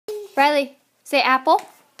Riley, say apple.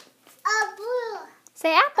 Apple.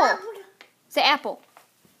 Say apple. Apple. Say apple.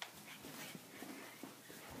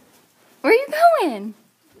 Where are you going?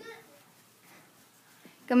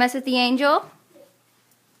 Go mess with the angel?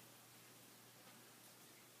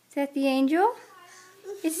 Is that the angel?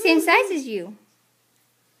 It's the same size as you.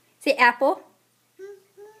 Say apple.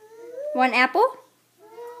 Want an apple?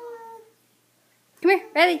 Come here,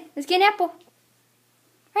 Riley. Let's get an apple.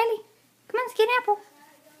 Riley, come on, let's get an apple.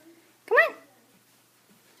 Come on.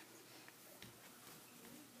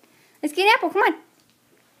 Let's get an apple, come on.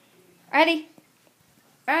 Riley.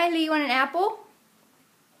 Riley, you want an apple?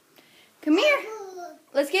 Come here.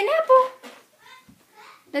 Let's get an apple.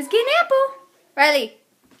 Let's get an apple. Riley.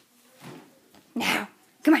 Now.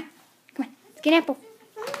 Come on. Come on. Let's get an apple.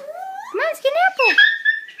 Come on, let's get an apple.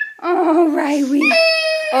 Oh, Riley.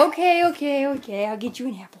 Okay. I'll get you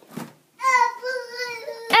an apple.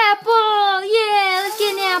 Apple. Yeah, let's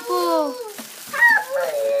get an apple.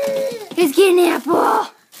 Let's get an apple.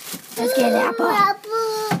 Let's get an apple.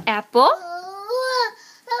 Apple.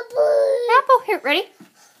 Apple. Here, ready?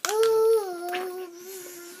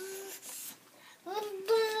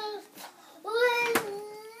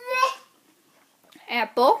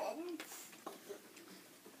 Apple.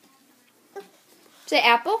 Say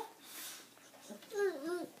apple.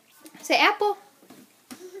 Say apple.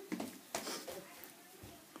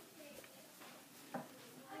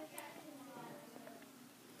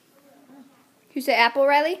 You say apple,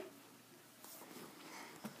 Riley?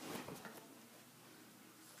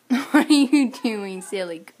 What are you doing,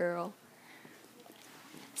 silly girl?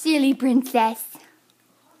 Silly princess.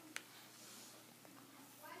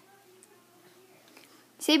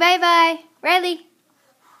 Say bye-bye. Riley.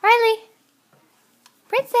 Riley.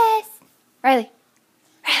 Princess. Riley.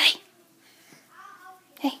 Riley.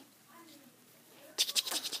 Hey.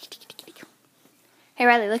 Hey,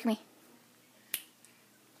 Riley, look at me.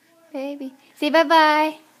 Baby. Say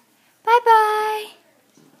bye-bye. Bye-bye.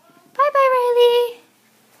 Bye-bye, Riley.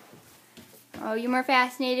 Oh, you're more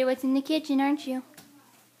fascinated what's in the kitchen, aren't you?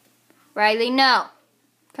 Riley, no.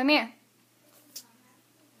 Come here.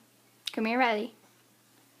 Come here, Riley.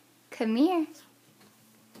 Come here.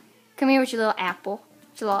 Come here with your little apple.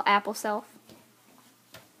 With your little apple self.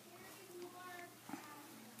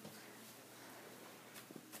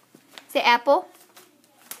 Say apple.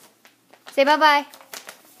 Say bye-bye.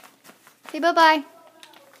 Say bye-bye.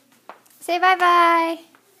 Say bye-bye.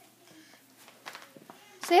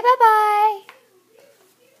 Say bye-bye.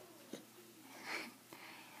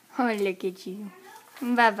 Oh, look at you.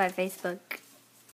 Bye-bye, Facebook.